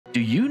Do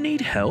you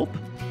need help?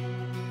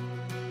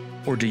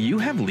 Or do you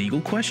have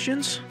legal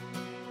questions?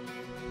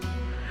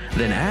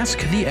 Then ask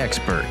the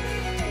expert.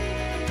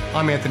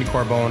 I'm Anthony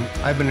Carbone.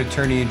 I've been an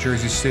attorney in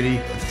Jersey City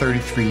for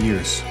 33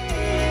 years.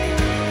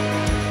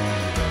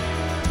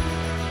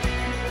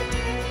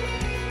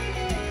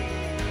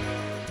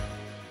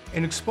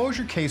 An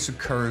exposure case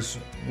occurs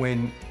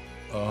when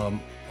a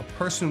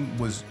person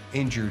was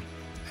injured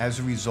as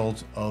a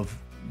result of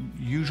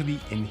usually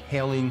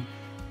inhaling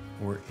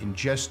or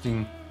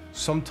ingesting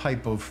some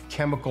type of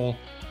chemical,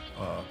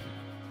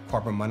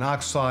 carbon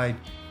monoxide,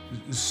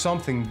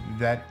 something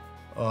that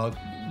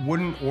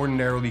wouldn't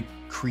ordinarily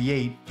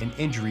create an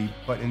injury,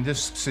 but in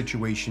this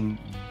situation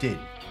did.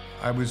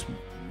 I was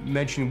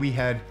mentioning we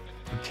had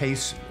a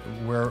case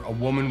where a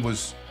woman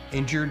was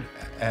injured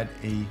at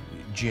a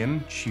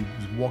gym. She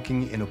was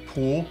walking in a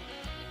pool,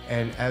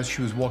 and as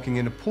she was walking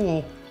in the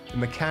pool, the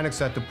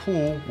mechanics at the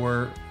pool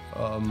were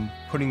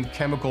putting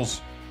chemicals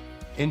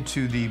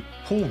into the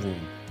pool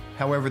room.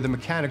 However, the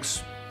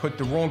mechanics put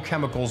the wrong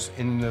chemicals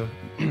in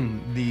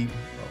the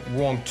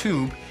wrong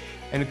tube,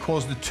 and it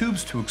caused the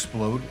tubes to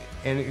explode,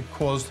 and it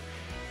caused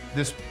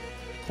this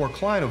poor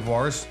client of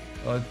ours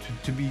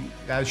to be,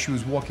 as she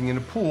was walking in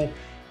the pool,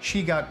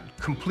 she got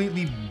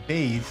completely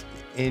bathed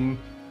in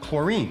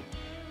chlorine.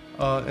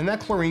 And that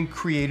chlorine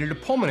created a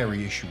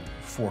pulmonary issue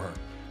for her.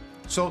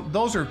 So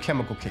those are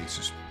chemical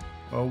cases.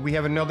 We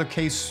have another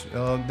case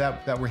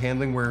that we're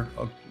handling where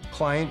a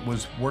client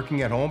was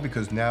working at home,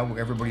 because now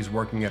everybody's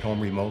working at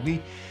home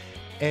remotely,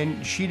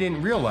 and she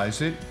didn't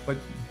realize it,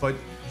 but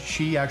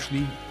she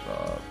actually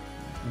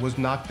was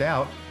knocked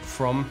out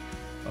from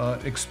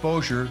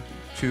exposure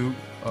to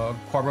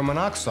carbon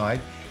monoxide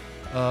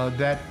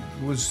that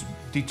was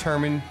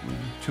determined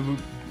to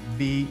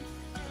be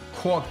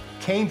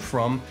came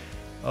from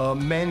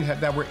men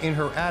that were in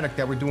her attic,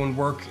 that were doing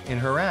work in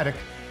her attic,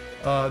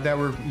 that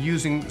were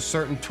using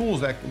certain tools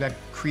that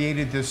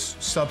created this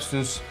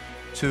substance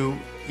to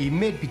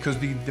emit, because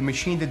the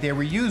machine that they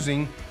were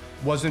using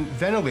wasn't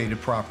ventilated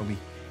properly.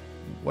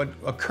 What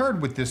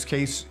occurred with this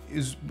case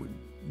is,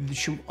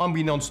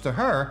 unbeknownst to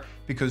her,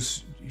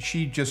 because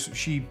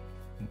she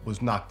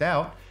was knocked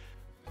out,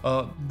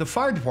 the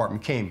fire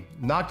department came,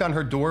 knocked on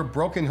her door,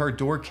 broke in her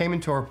door, came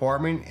into her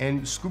apartment,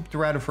 and scooped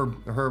her out of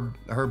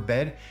her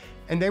bed,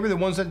 and they were the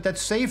ones that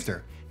saved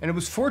her. And it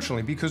was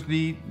fortunately because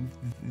the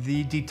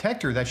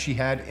detector that she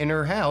had in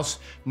her house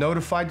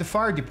notified the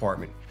fire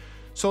department.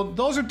 So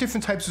those are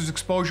different types of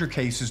exposure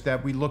cases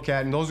that we look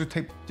at, and those are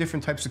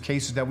different types of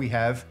cases that we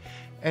have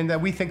and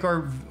that we think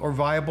are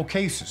viable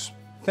cases.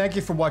 Thank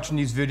you for watching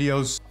these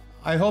videos.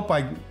 I hope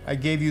I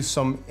gave you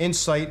some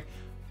insight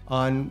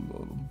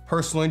on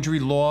personal injury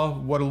law,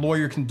 what a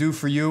lawyer can do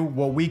for you,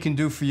 what we can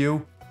do for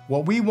you.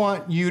 What we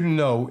want you to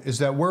know is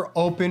that we're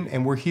open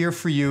and we're here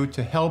for you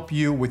to help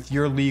you with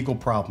your legal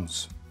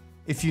problems.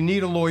 If you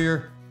need a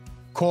lawyer,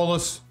 call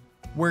us.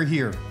 We're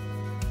here.